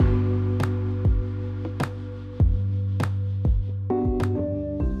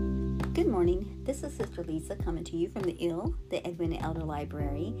is Sister Lisa coming to you from the Edwin Elder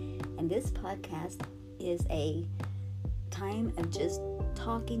Library, and this podcast is a time of just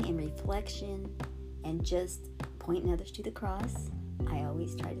talking and reflection and just pointing others to the cross. I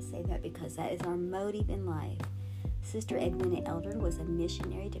always try to say that because that is our motive in life. Sister Edwina Elder was a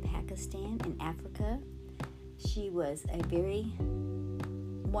missionary to Pakistan and Africa. She was a very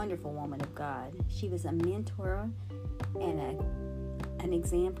wonderful woman of God. She was a mentor and an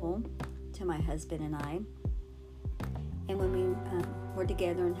example to my husband and I. And when we were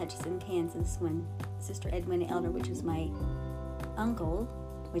together in Hutchinson, Kansas, when Sister Edwina Elder, which was my uncle,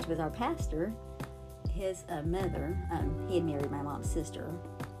 which was our pastor, his mother, he had married my mom's sister.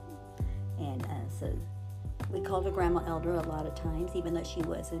 And so we called her Grandma Elder a lot of times, even though she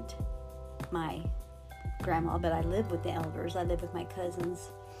wasn't my grandma, but I lived with the elders. I lived with my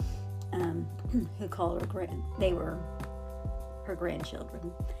cousins who called her they were her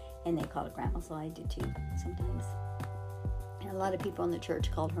grandchildren, and they called her Grandma, so I did too sometimes. And a lot of people in the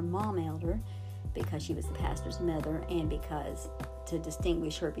church called her Mom Elder because she was the pastor's mother, and because to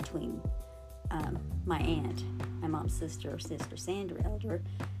distinguish her between my aunt, my mom's sister, Sister Sandra Elder,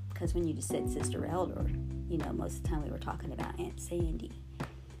 because when you just said Sister Elder, you know, most of the time we were talking about Aunt Sandy,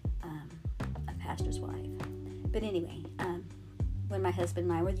 a pastor's wife. But anyway, when my husband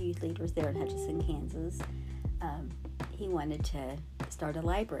and I were youth leaders there in Hutchinson, Kansas, he wanted to start a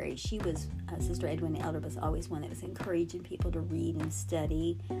library. She was, Sister Edwina Elder was always one that was encouraging people to read and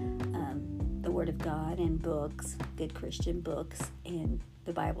study the Word of God and books, good Christian books, and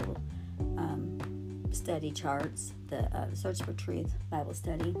the Bible study charts, the Search for Truth Bible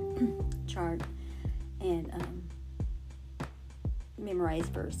study chart, and memorize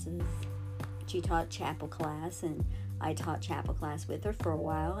verses. She taught chapel class, and I taught chapel class with her for a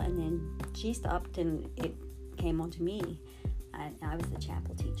while, and then she stopped, and it came on to me. I was the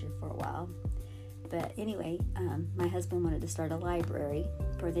chapel teacher for a while. But anyway, my husband wanted to start a library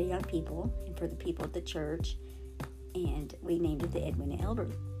for the young people and for the people at the church, and we named it the Edwina Elder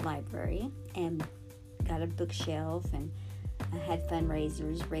Library, and got a bookshelf, and had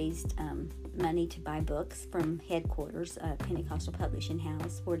fundraisers, raised money to buy books from headquarters, Pentecostal Publishing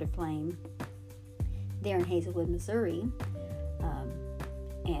House, Word of Flame, there in Hazelwood, Missouri,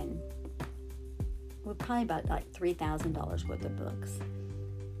 and we're probably about like $3,000 worth of books.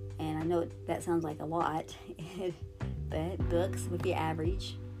 And I know that sounds like a lot, but books would be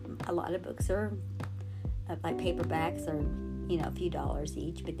average. A lot of books are like paperbacks are, you know, a few dollars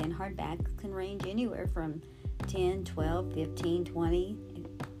each, but then hardbacks can range anywhere from 10, 12, 15, 20,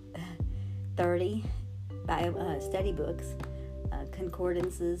 30 study books,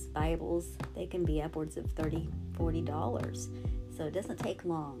 concordances, Bibles. They can be upwards of $30, $40. So it doesn't take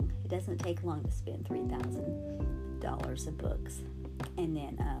long. It doesn't take long to spend $3,000 of books. And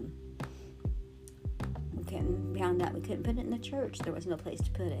then we found out we couldn't put it in the church. There was no place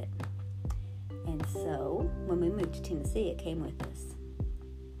to put it. And so when we moved to Tennessee, it came with us.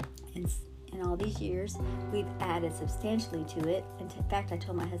 And in all these years, we've added substantially to it. And in fact, I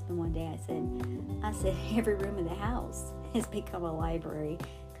told my husband one day, I said, every room in the house has become a library,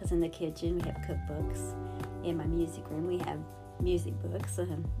 because in the kitchen we have cookbooks. In my music room we have music books,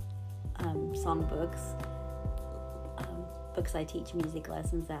 song books, books I teach music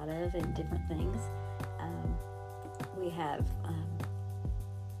lessons out of, and different things. We have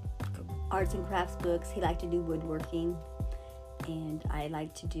arts and crafts books. He liked to do woodworking, and I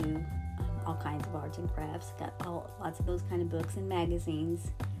like to do all kinds of arts and crafts. Got lots of those kind of books, and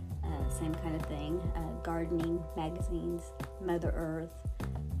magazines, same kind of thing. Gardening magazines, Mother Earth,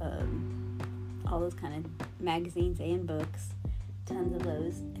 all those kind of magazines and books, tons of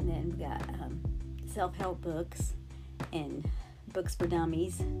those. And then we got self-help books and books for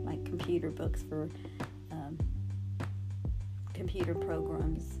dummies, like computer books for computer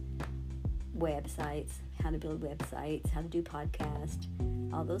programs, websites, how to build websites, how to do podcasts,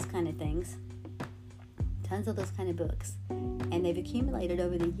 all those kind of things. Tons of those kind of books, and they've accumulated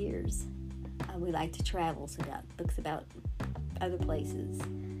over the years. We like to travel, so got books about other places.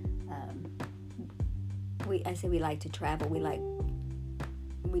 I say we like to travel.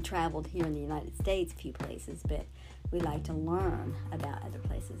 We traveled here in the United States a few places, but we like to learn about other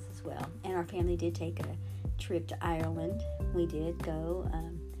places as well. And our family did take a trip to Ireland. We did go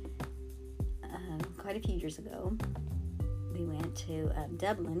quite a few years ago. We went to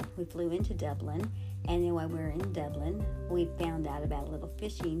Dublin. We flew into Dublin, and then while we were in Dublin, we found out about a little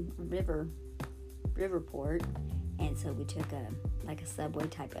fishing river port, and so we took a subway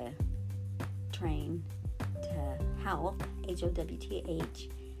type of train to Howth, Howth,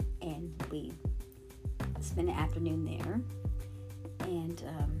 and we spent an afternoon there, and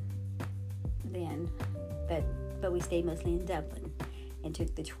then, but we stayed mostly in Dublin and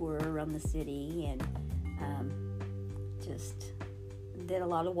took the tour around the city and just did a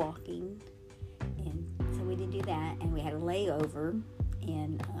lot of walking. And so we did do that, and we had a layover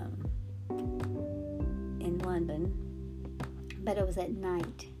in London, but it was at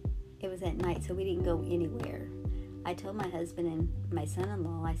night. So we didn't go anywhere. I told my husband and my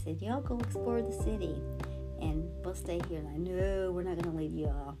son-in-law, I said, y'all go explore the city and we'll stay here. And I know we're not going to leave you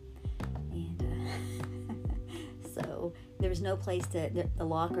all. And so there was no place the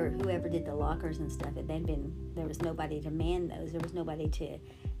locker, whoever did the lockers and stuff, there was nobody to man those. There was nobody to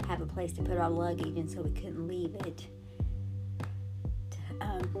have a place to put our luggage, and so we couldn't leave it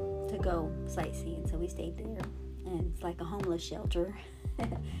to go sightseeing. So we stayed there, and it's like a homeless shelter.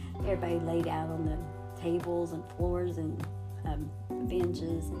 Everybody laid out on the tables and floors and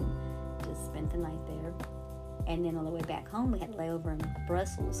benches and just spent the night there. And then on the way back home, we had to lay over in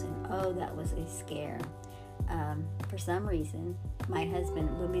Brussels, and oh, that was a scare. For some reason, my husband,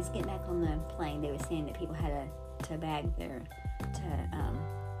 when we was getting back on the plane, they were saying that people had to bag their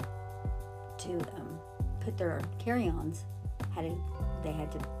to put their carry-ons. They had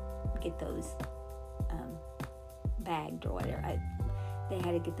to get those bagged or whatever. They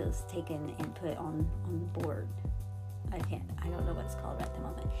had to get those taken and put on board. I don't know what it's called right at the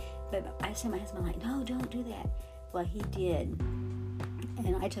moment. But I said to my husband, like, no, don't do that. Well, he did.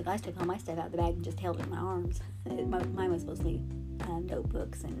 And I took all my stuff out of the bag and just held it in my arms. Mine was mostly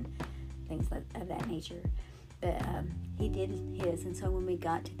notebooks and things of that nature. But he did his. And so when we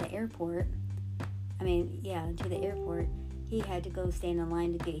got to the airport, he had to go stand in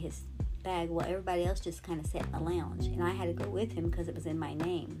line to get his bag. Well, everybody else just kind of sat in the lounge. And I had to go with him because it was in my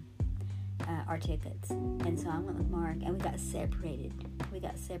name, our tickets. And so I went with Mark, and we got separated. We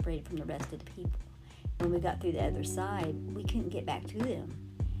got separated from the rest of the people. When we got through the other side, we couldn't get back to them.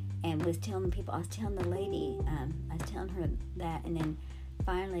 And I was telling the lady, I was telling her that, and then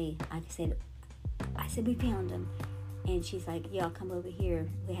finally I said, we found them. And she's like, y'all come over here.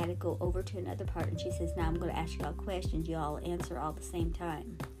 We had to go over to another part, and she says, now I'm going to ask y'all questions. Y'all answer all at the same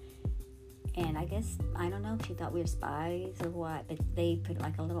time. And I guess, I don't know if she thought we were spies or what, but they put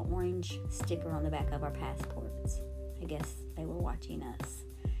like a little orange sticker on the back of our passports. I guess they were watching us.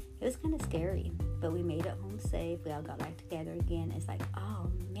 It was kind of scary, but we made it home safe. We all got back together again. It's like, oh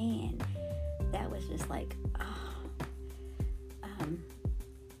man, that was just like,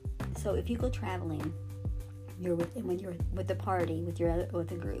 so if you go traveling, when you're with a party, with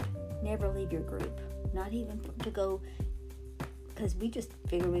a group, never leave your group. Not even to go, because we just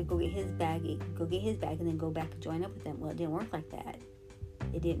figured we'd go get his bag, and then go back and join up with them. Well, it didn't work like that.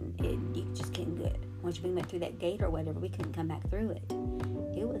 It didn't. You just couldn't do it. Once we went through that gate or whatever, we couldn't come back through it.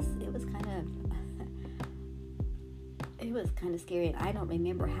 It was kind of scary, and I don't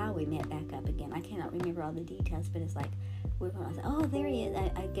remember how we met back up again. I cannot remember all the details, but it's like we were going, oh, there he is.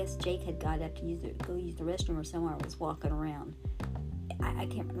 I guess Jake had got up to go use the restroom or somewhere, was walking around. I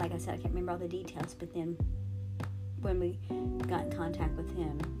can't, like I said, I can't remember all the details, but then when we got in contact with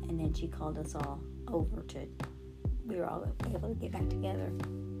him, and then she called us all over we were all able to get back together.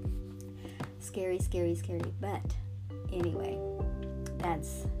 Scary, scary, scary. But anyway,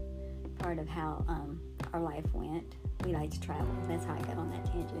 that's part of how our life went. We like to travel. That's how I got on that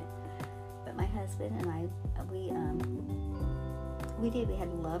tangent. But my husband and I, we had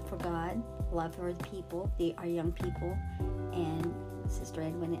a love for God, love for the people, our young people, and Sister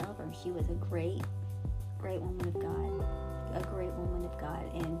Edwina Elver. She was a great woman of God,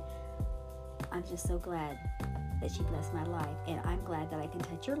 and I'm just so glad that she blessed my life, and I'm glad that I can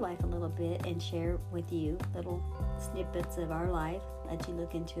touch your life a little bit and share with you little snippets of our life, let you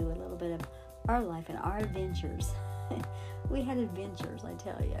look into a little bit of our life and our adventures. We had adventures, I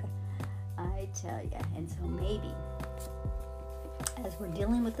tell you. And so maybe as we're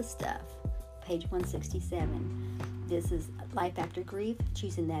dealing with the stuff, page 167, this is Life After Grief,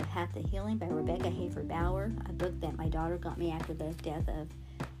 Choosing That Path to Healing by Rebecca Hayford Bauer, a book that my daughter got me after the death of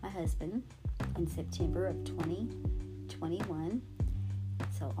my husband in September of 2021,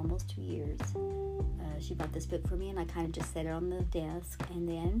 so almost 2 years. She bought this book for me, and I kind of just set it on the desk, and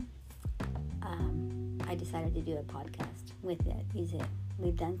then I decided to do a podcast with it.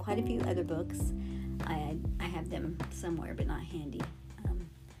 We've done quite a few other books. I have them somewhere, but not handy.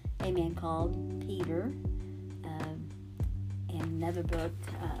 A Man Called Peter, and another book,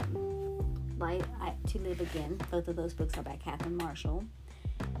 To Live Again. Both of those books are by Catherine Marshall.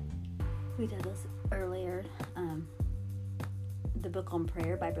 We did those earlier. The book on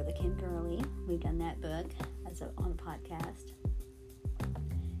prayer by Brother Ken Gurley. We've done that book on a podcast.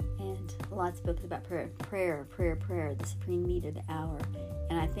 And lots of books about prayer, the supreme need of the hour.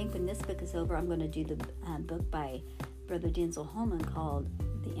 And I think when this book is over, I'm going to do the book by Brother Denzel Holman called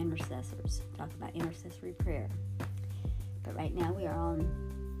The Intercessors. Talk about intercessory prayer. But right now we are on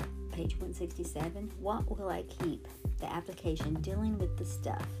page 167. What will I keep? The application, dealing with the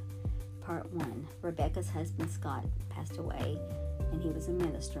stuff. Part 1. Rebecca's husband Scott passed away, and he was a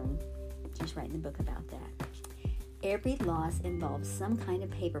minister. And she's writing a book about that. Every loss involves some kind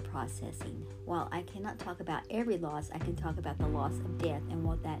of paper processing. While I cannot talk about every loss, I can talk about the loss of death and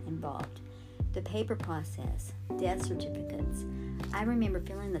what that involved. The paper process, death certificates. I remember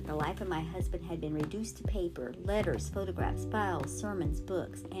feeling that the life of my husband had been reduced to paper, letters, photographs, files, sermons,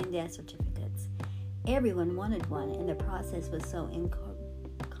 books, and death certificates. Everyone wanted one, and the process was so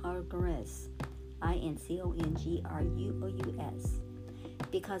incongruous. Incongruous.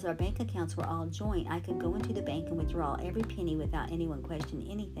 Because our bank accounts were all joint, I could go into the bank and withdraw every penny without anyone questioning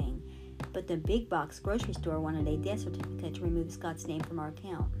anything. But the big box grocery store wanted a death certificate to remove Scott's name from our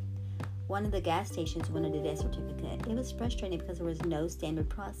account. One of the gas stations wanted a death certificate. It was frustrating because there was no standard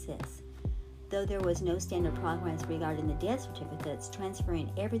process. Though there was no standard progress regarding the death certificates,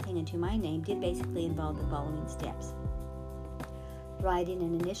 transferring everything into my name did basically involve the following steps. Writing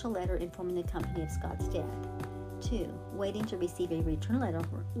an initial letter informing the company of Scott's death. 2. Waiting to receive a return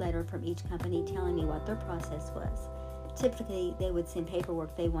letter from each company telling me what their process was. Typically, they would send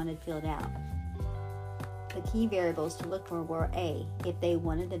paperwork they wanted filled out. The key variables to look for were A, if they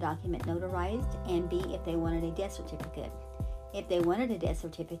wanted the document notarized, and B, if they wanted a death certificate. If they wanted a death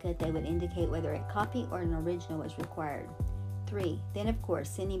certificate, they would indicate whether a copy or an original was required. 3. Then, of course,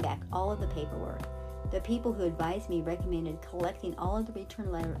 sending back all of the paperwork. The people who advised me recommended collecting all of the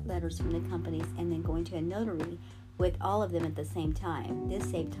return letters from the companies and then going to a notary with all of them at the same time. This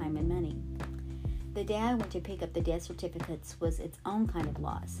saved time and money. The day I went to pick up the death certificates was its own kind of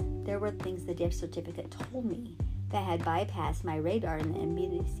loss. There were things the death certificate told me that had bypassed my radar in the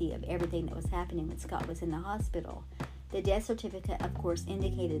immediacy of everything that was happening when Scott was in the hospital. The death certificate, of course,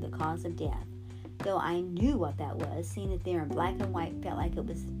 indicated the cause of death. Though I knew what that was, seeing it there in black and white felt like it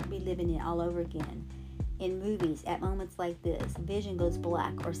was reliving it all over again. In movies, at moments like this, vision goes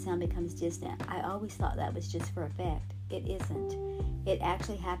black or sound becomes distant. I always thought that was just for effect. It isn't. It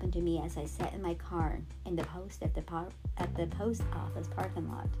actually happened to me as I sat in my car in the post at the post office parking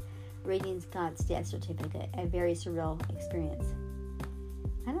lot, reading Scott's death certificate. A very surreal experience.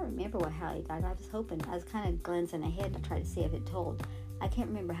 I don't remember how he died. I was kind of glancing ahead to try to see if it told. I can't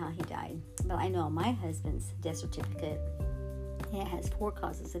remember how he died, but I know my husband's death certificate, it has 4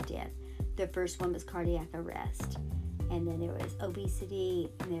 causes of death. The first one was cardiac arrest, and then there was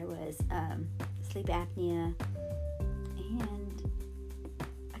obesity, and there was sleep apnea, and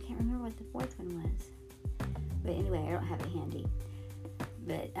I can't remember what the 4th one was. But anyway, I don't have it handy.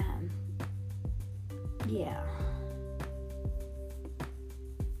 But yeah,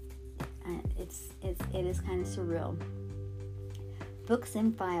 it is kind of surreal. Books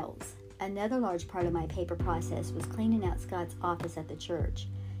and files. Another large part of my paper process was cleaning out Scott's office at the church.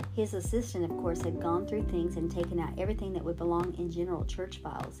 His assistant, of course, had gone through things and taken out everything that would belong in general church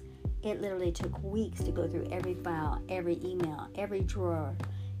files. It literally took weeks to go through every file, every email, every drawer,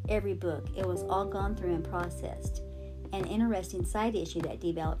 every book. It was all gone through and processed. An interesting side issue that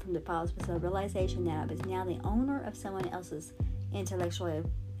developed from the files was the realization that I was now the owner of someone else's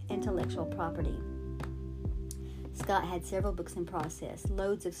intellectual property. Scott had several books in process,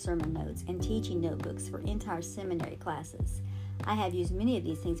 loads of sermon notes, and teaching notebooks for entire seminary classes. I have used many of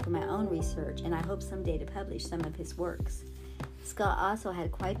these things for my own research, and I hope someday to publish some of his works. Scott also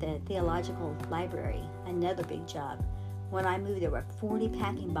had quite the theological library, another big job. When I moved, there were 40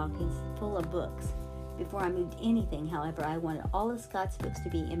 packing boxes full of books. Before I moved anything, however, I wanted all of Scott's books to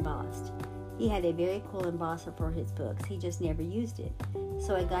be embossed. He had a very cool embosser for his books. He just never used it.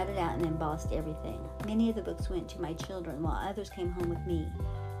 So I got it out and embossed everything. Many of the books went to my children, while others came home with me.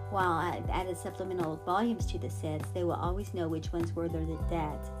 While I've added supplemental volumes to the sets, they will always know which ones were their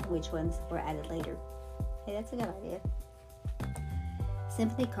dads and which ones were added later. Hey, that's a good idea.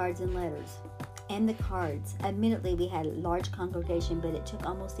 Simply cards and letters. And the cards. Admittedly, we had a large congregation, but it took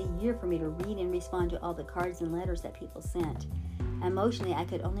almost a year for me to read and respond to all the cards and letters that people sent. Emotionally, I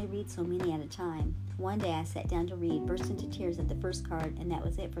could only read so many at a time. One day I sat down to read, burst into tears at the first card, and that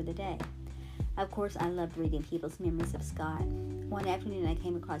was it for the day. Of course, I loved reading people's memories of Scott. One afternoon, I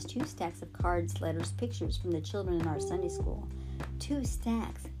came across 2 stacks of cards, letters, pictures from the children in our Sunday school. 2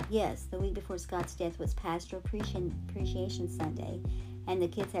 stacks. Yes, the week before Scott's death was Pastor Appreciation Sunday, and the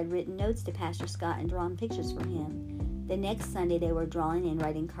kids had written notes to Pastor Scott and drawn pictures for him. The next Sunday, they were drawing and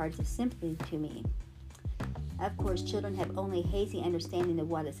writing cards of sympathy to me. Of course, children have only hazy understanding of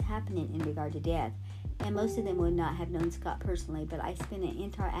what is happening in regard to death, and most of them would not have known Scott personally, but I spent an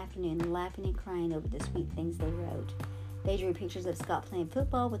entire afternoon laughing and crying over the sweet things they wrote. They drew pictures of Scott playing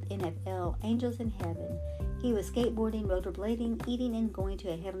football with NFL angels in heaven. He was skateboarding, rollerblading, eating, and going to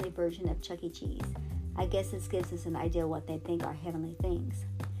a heavenly version of Chuck E. Cheese. I guess this gives us an idea of what they think are heavenly things.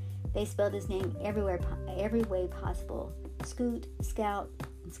 They spelled his name every way possible: Scoot, Scout,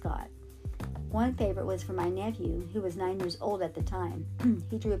 and Scott. One favorite was for my nephew, who was 9 years old at the time.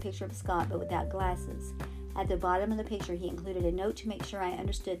 He drew a picture of Scott, but without glasses. At the bottom of the picture, he included a note to make sure I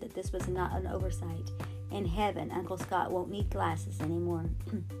understood that this was not an oversight. In heaven, Uncle Scott won't need glasses anymore.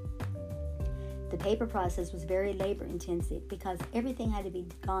 The paper process was very labor-intensive because everything had to be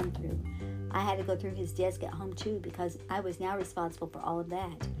gone through. I had to go through his desk at home, too, because I was now responsible for all of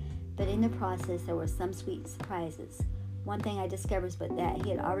that. But in the process, there were some sweet surprises. One thing I discovered was that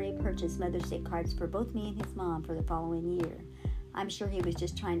he had already purchased Mother's Day cards for both me and his mom for the following year. I'm sure he was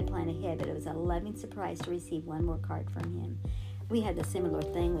just trying to plan ahead, but it was a loving surprise to receive one more card from him. We had a similar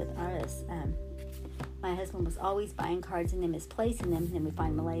thing with us. My husband was always buying cards and then misplacing them, and then we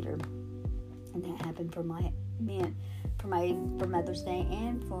find them later. And that happened for Mother's Day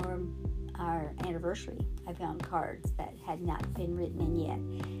and for our anniversary. I found cards that had not been written in yet.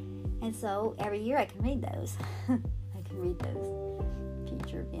 And so every year I can read those. Read those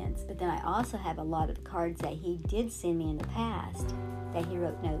future events. But then I also have a lot of cards that he did send me in the past that he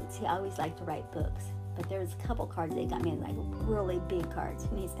wrote notes. He always liked to write books, but there was a couple cards that he got me, like really big cards,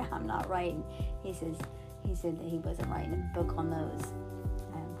 and he said, I'm not writing. He said that he wasn't writing a book on those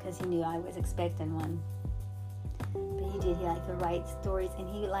because he knew I was expecting one. But he did. He liked to write stories, and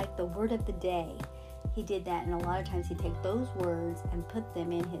he liked the word of the day. He did that, and a lot of times he'd take those words and put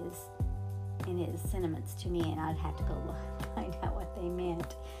them in his sentiments to me, and I'd have to go find out what they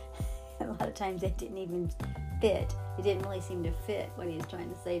meant. A lot of times they didn't even fit. It didn't really seem to fit what he was trying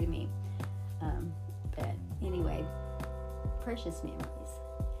to say to me. But anyway, precious memories.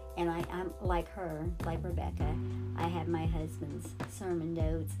 And I'm like her, like Rebecca. I have my husband's sermon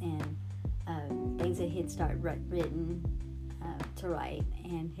notes and things that he'd written to write,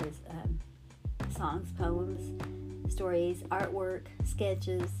 and his songs, poems, stories, artwork,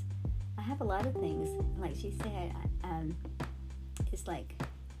 sketches. I have a lot of things. Like she said, it's like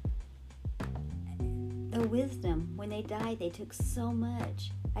the wisdom. When they died, they took so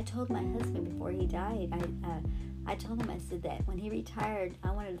much. I told my husband before he died, I told him, I said that when he retired, I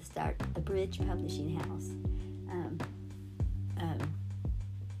wanted to start the Bridge Publishing House.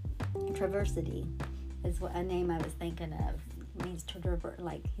 Traversity is what a name I was thinking of. It means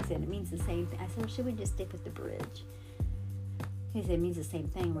like he said, it means the same thing. I said, well, should we just stick with the bridge? He said, it means the same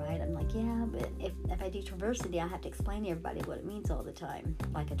thing, right? I'm like, yeah, but if I do traversity, I have to explain to everybody what it means all the time,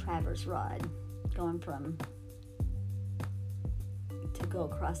 like a traverse rod, going from to go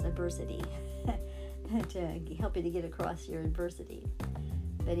across adversity, to help you to get across your adversity.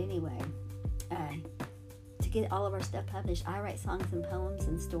 But anyway, to get all of our stuff published, I write songs and poems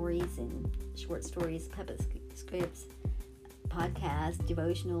and stories and short stories, puppet scripts, podcasts,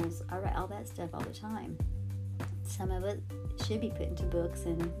 devotionals. I write all that stuff all the time. Some of it should be put into books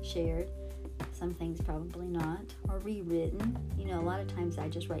and shared. Some things probably not, or rewritten. You know, a lot of times I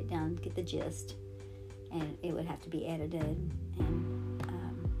just write down, get the gist, and it would have to be edited. And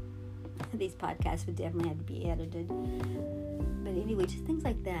these podcasts would definitely have to be edited. But anyway, just things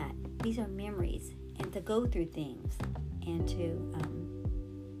like that. These are memories, and to go through things, and to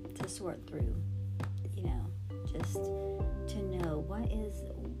sort through. You know, just to know what is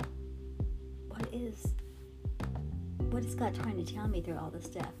God trying to tell me through all this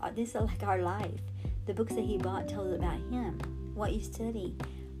stuff? This is like our life. The books that he bought tell us about him, what you study,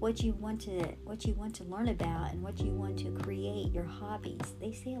 what you want to learn about, and what you want to create, your hobbies.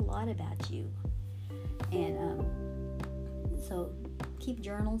 They say a lot about you. And so keep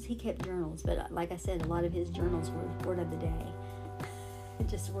journals. He kept journals, but like I said, a lot of his journals were word of the day.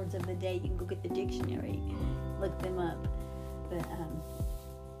 Just words of the day. You can go get the dictionary, look them up. But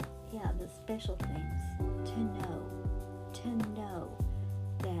yeah, the special things to know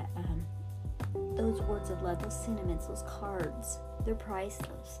that those words of love, those sentiments, those cards, they're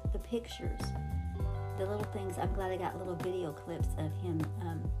priceless. The pictures, the little things. I'm glad I got little video clips of him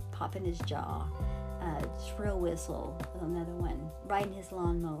popping his jaw, shrill whistle, another one, riding his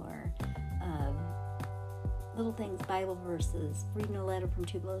lawnmower, little things, Bible verses, reading a letter from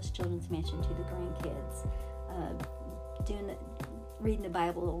Tubalo's Children's Mansion to the grandkids, reading the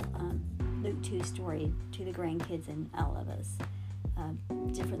Bible, Luke 2 story to the grandkids and all of us.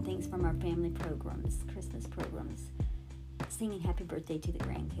 Different things from our family programs, Christmas programs. singing happy birthday to the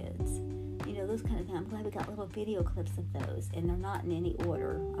grandkids. Those kind of things. I'm glad we got little video clips of those, and they're not in any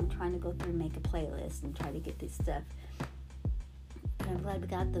order. I'm trying to go through and make a playlist and try to get this stuff. But I'm glad we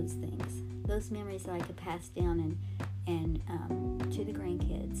got those things. Those memories that I could pass down and to the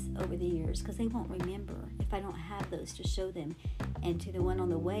grandkids over the years, because they won't remember if I don't have those to show them. And to the one on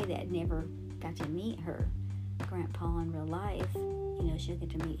the way that never got to meet her grandpa in real life, she'll get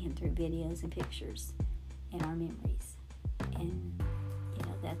to meet him through videos and pictures and our memories. And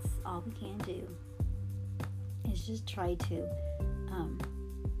that's all we can do, is just try to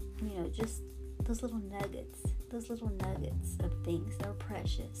just those little nuggets of things that are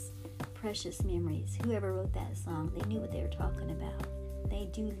precious memories. Whoever wrote that song, they knew what they were talking about. They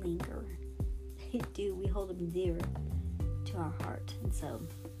do linger. They do. We hold them dear to our heart. And so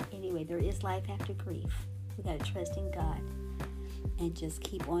anyway, there is life after grief. We got to trust in God and just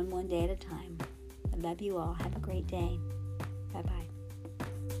keep on one day at a time. I love you all. Have a great day. Bye-bye.